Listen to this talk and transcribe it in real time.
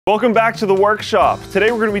Welcome back to the workshop.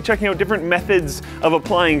 Today we're going to be checking out different methods of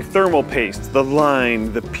applying thermal paste. The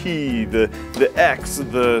line, the P, the X,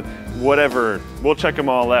 the whatever. We'll check them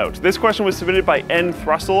all out. This question was submitted by N.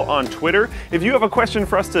 Thrussell on Twitter. If you have a question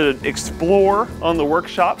for us to explore on the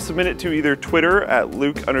workshop, submit it to either Twitter at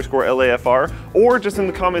Luke_LAFR or just in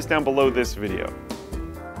the comments down below this video.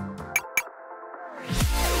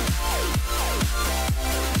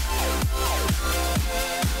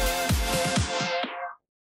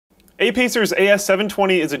 Apacer's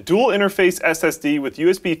AS720 is a dual interface SSD with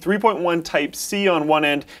USB 3.1 Type-C on one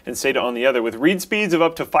end and SATA on the other, with read speeds of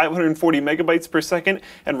up to 540 megabytes per second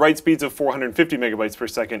and write speeds of 450 megabytes per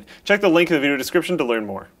second. Check the link in the video description to learn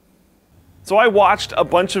more. So I watched a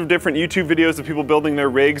bunch of different YouTube videos of people building their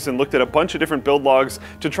rigs and looked at a bunch of different build logs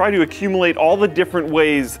to try to accumulate all the different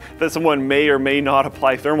ways that someone may or may not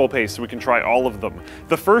apply thermal paste so we can try all of them.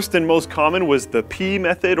 The first and most common was the P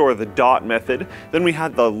method or the dot method. Then we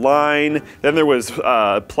had the line. Then there was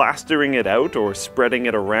plastering it out or spreading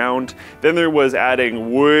it around. Then there was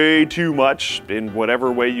adding way too much in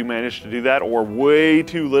whatever way you managed to do that, or way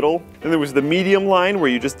too little. Then there was the medium line where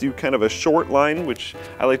you just do kind of a short line, which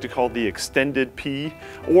I like to call the extended P,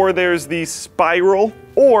 or there's the spiral,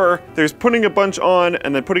 or there's putting a bunch on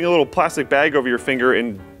and then putting a little plastic bag over your finger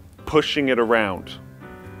and pushing it around.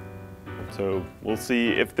 So we'll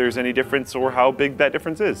see if there's any difference or how big that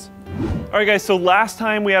difference is. All right guys, so last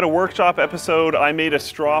time we had a workshop episode, I made a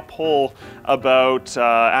straw poll about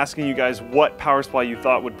asking you guys what power supply you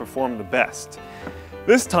thought would perform the best.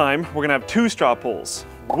 This time, we're gonna have two straw polls.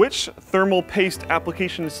 Which thermal paste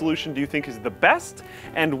application solution do you think is the best?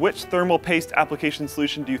 And which thermal paste application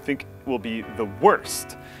solution do you think will be the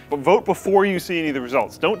worst? But vote before you see any of the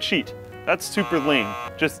results. Don't cheat. That's super lame.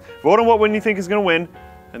 Just vote on what one you think is gonna win,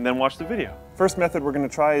 and then watch the video. First method we're gonna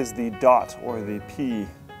try is the dot, or the P.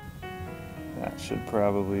 That should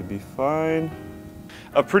probably be fine.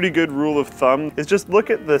 A pretty good rule of thumb is just look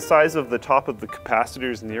at the size of the top of the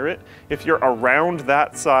capacitors near it. If you're around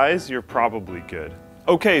that size, you're probably good.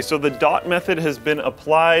 Okay, so the dot method has been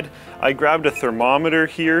applied. I grabbed a thermometer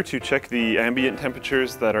here to check the ambient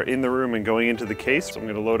temperatures that are in the room and going into the case. So I'm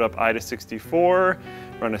going to load up AIDA 64,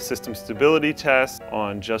 run a system stability test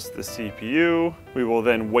on just the CPU. We will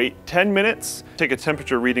then wait 10 minutes, take a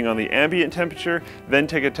temperature reading on the ambient temperature, then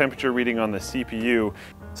take a temperature reading on the CPU.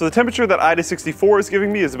 So the temperature that AIDA 64 is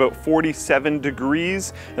giving me is about 47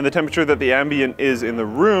 degrees, and the temperature that the ambient is in the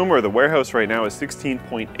room or the warehouse right now is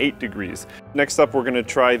 16.8 degrees. Next up, we're gonna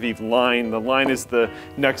try the line. The line is the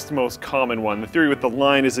next most common one. The theory with the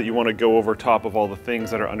line is that you wanna go over top of all the things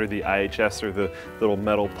that are under the IHS or the little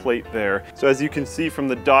metal plate there. So as you can see from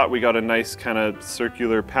the dot, we got a nice kind of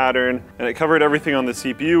circular pattern, and it covered everything on the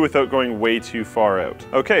CPU without going way too far out.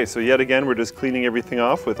 Okay, so yet again, we're just cleaning everything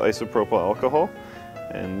off with isopropyl alcohol.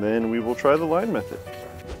 And then we will try the line method.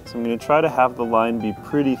 So I'm going to try to have the line be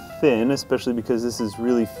pretty thin, especially because this is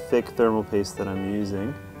really thick thermal paste that I'm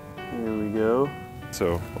using. Here we go.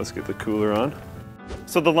 So let's get the cooler on.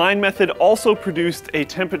 So the line method also produced a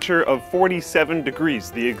temperature of 47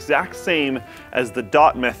 degrees, the exact same as the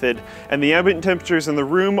dot method, and the ambient temperatures in the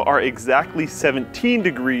room are exactly 17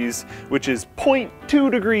 degrees, which is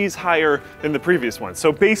 0.2 degrees higher than the previous one.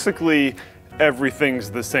 So basically,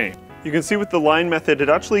 everything's the same. You can see with the line method, it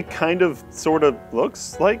actually kind of sort of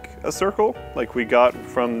looks like a circle, like we got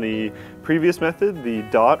from the previous method, the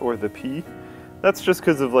dot or the P. That's just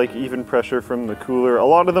because of like even pressure from the cooler. A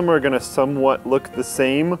lot of them are gonna somewhat look the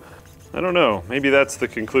same. I don't know, maybe that's the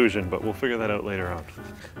conclusion, but we'll figure that out later on.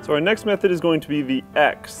 So our next method is going to be the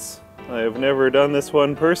X. I have never done this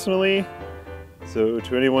one personally, so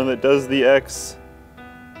to anyone that does the X,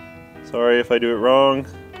 sorry if I do it wrong.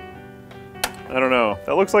 I don't know,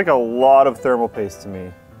 that looks like a lot of thermal paste to me.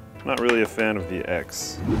 I'm not really a fan of the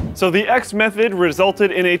X. So the X method resulted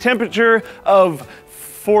in a temperature of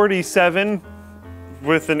 47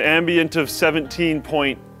 with an ambient of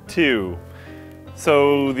 17.2.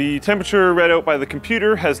 So the temperature read out by the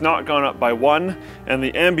computer has not gone up by 1, and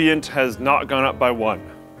the ambient has not gone up by 1.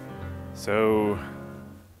 So,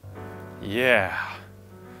 yeah.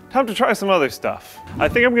 Time to try some other stuff. I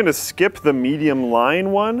think I'm gonna skip the medium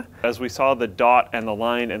line one. As we saw, the dot and the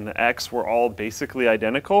line and the X were all basically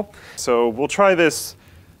identical. So we'll try this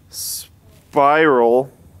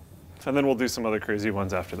spiral, and then we'll do some other crazy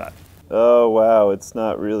ones after that. Oh wow, it's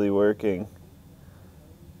not really working.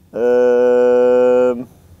 No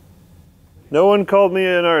one called me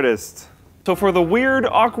an artist. So for the weird,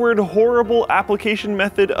 awkward, horrible application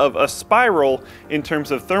method of a spiral in terms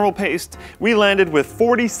of thermal paste, we landed with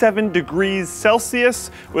 47 degrees Celsius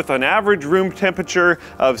with an average room temperature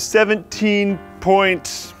of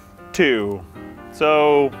 17.2.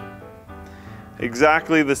 So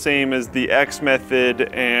exactly the same as the X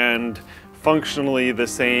method and functionally the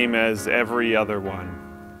same as every other one.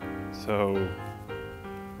 So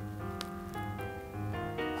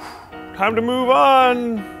time to move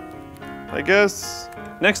on, I guess.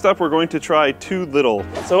 Next up, we're going to try too little.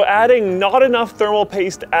 So adding not enough thermal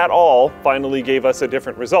paste at all finally gave us a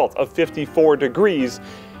different result of 54 degrees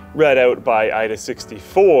read out by AIDA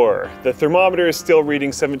 64. The thermometer is still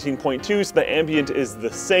reading 17.2, so the ambient is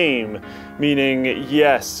the same, meaning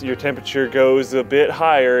yes, your temperature goes a bit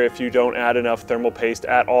higher if you don't add enough thermal paste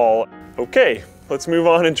at all. Okay, let's move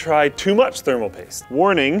on and try too much thermal paste.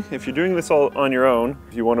 Warning, if you're doing this all on your own,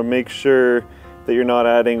 you want to make sure that you're not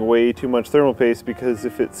adding way too much thermal paste, because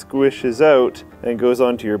if it squishes out and goes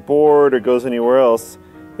onto your board or goes anywhere else,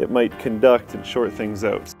 it might conduct and short things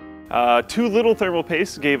out. Too little thermal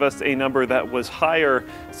paste gave us a number that was higher,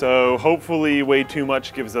 so hopefully way too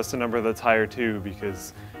much gives us a number that's higher too,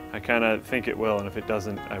 because I kind of think it will, and if it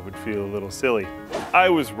doesn't, I would feel a little silly. I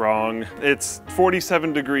was wrong. It's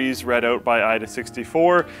 47 degrees read out by AIDA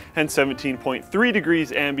 64 and 17.3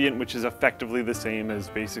 degrees ambient, which is effectively the same as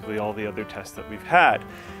basically all the other tests that we've had.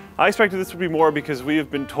 I expected this would be more because we have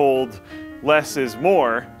been told less is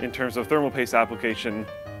more in terms of thermal paste application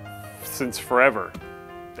since forever.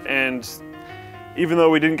 And even though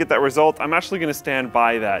we didn't get that result, I'm actually going to stand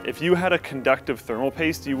by that. If you had a conductive thermal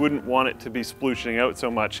paste, you wouldn't want it to be splooshing out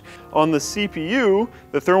so much. On the CPU,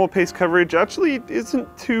 the thermal paste coverage actually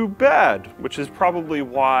isn't too bad, which is probably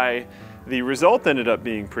why the result ended up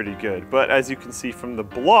being pretty good. But as you can see from the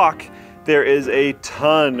block, there is a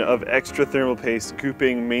ton of extra thermal paste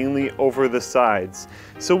gooping mainly over the sides.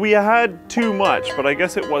 So we had too much, but I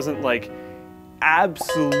guess it wasn't like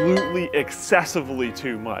absolutely excessively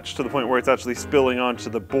too much to the point where it's actually spilling onto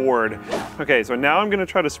the board. Okay, so now I'm gonna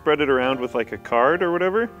try to spread it around with like a card or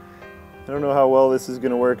whatever. I don't know how well this is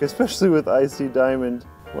gonna work, especially with IC Diamond.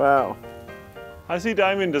 Wow. IC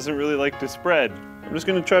Diamond doesn't really like to spread. I'm just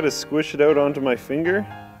gonna try to squish it out onto my finger.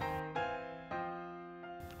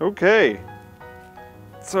 Okay.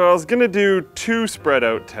 So I was gonna do two spread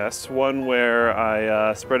out tests, one where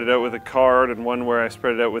I spread it out with a card and one where I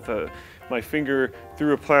spread it out with my finger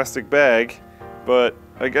through a plastic bag, but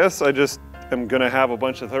I guess I just am gonna have a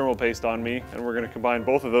bunch of thermal paste on me, and we're gonna combine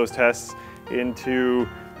both of those tests into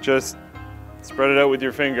just spread it out with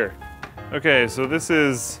your finger. Okay, so this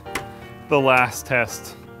is the last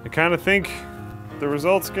test. I kind of think the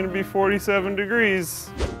result's gonna be 47 degrees.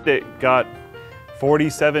 It got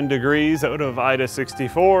 47 degrees out of AIDA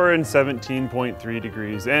 64 and 17.3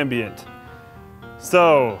 degrees ambient.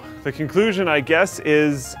 So the conclusion, I guess,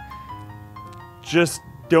 is just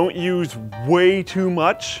don't use way too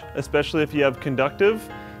much, especially if you have conductive,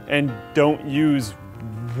 and don't use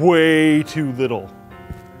way too little,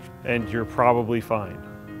 and you're probably fine.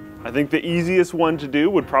 I think the easiest one to do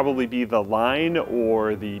would probably be the line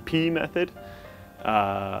or the P method.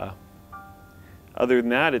 Other than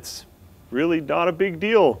that, it's really not a big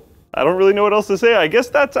deal. I don't really know what else to say. I guess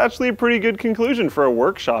that's actually a pretty good conclusion for a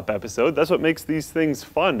workshop episode. That's what makes these things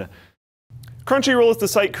fun. Crunchyroll is the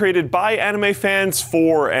site created by anime fans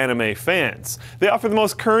for anime fans. They offer the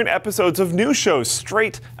most current episodes of new shows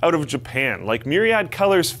straight out of Japan, like Myriad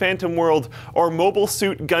Colors' Phantom World or Mobile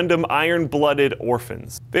Suit Gundam Iron-Blooded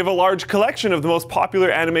Orphans. They have a large collection of the most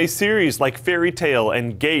popular anime series like Fairy Tail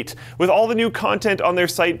and Gate, with all the new content on their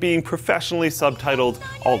site being professionally subtitled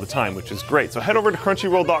all the time, which is great. So head over to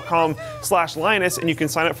crunchyroll.com/Linus and you can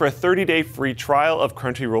sign up for a 30-day free trial of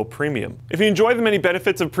Crunchyroll Premium. If you enjoy the many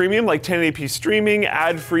benefits of Premium, like 1080p streaming,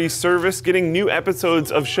 ad-free service, getting new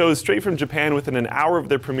episodes of shows straight from Japan within an hour of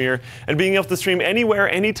their premiere, and being able to stream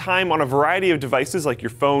anywhere, anytime on a variety of devices like your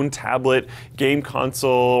phone, tablet, game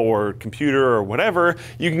console, or computer, or whatever,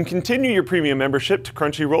 you can continue your premium membership to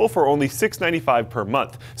Crunchyroll for only $6.95 per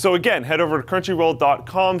month. So again, head over to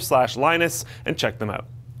crunchyroll.com/Linus and check them out.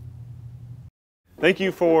 Thank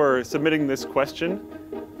you for submitting this question.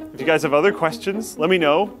 If you guys have other questions, let me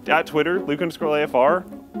know at Twitter, Luke_AFR,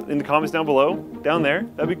 in the comments down below, down there.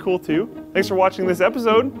 That'd be cool too. Thanks for watching this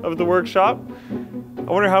episode of The Workshop.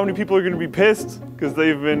 I wonder how many people are going to be pissed because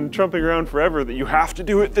they've been trumping around forever that you have to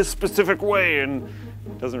do it this specific way, and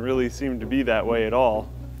it doesn't really seem to be that way at all.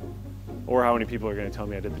 Or how many people are going to tell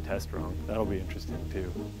me I did the test wrong. That'll be interesting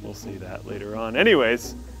too. We'll see that later on.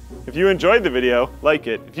 Anyways, if you enjoyed the video, like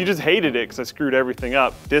it. If you just hated it because I screwed everything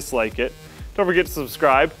up, dislike it. Don't forget to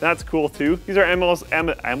subscribe. That's cool too. These are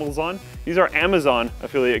Amazon. These are Amazon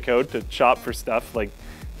affiliate code to shop for stuff like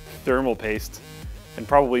thermal paste, and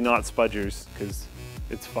probably not spudgers because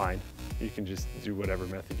it's fine. You can just do whatever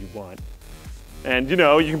method you want. And you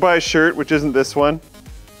know, you can buy a shirt, which isn't this one.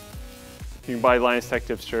 You You can buy Linus Tech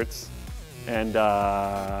Tips shirts. And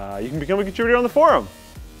you can become a contributor on the forum.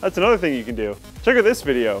 That's another thing you can do. Check out this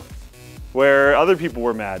video where other people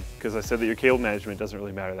were mad because I said that your cable management doesn't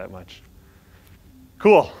really matter that much.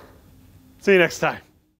 Cool. See you next time.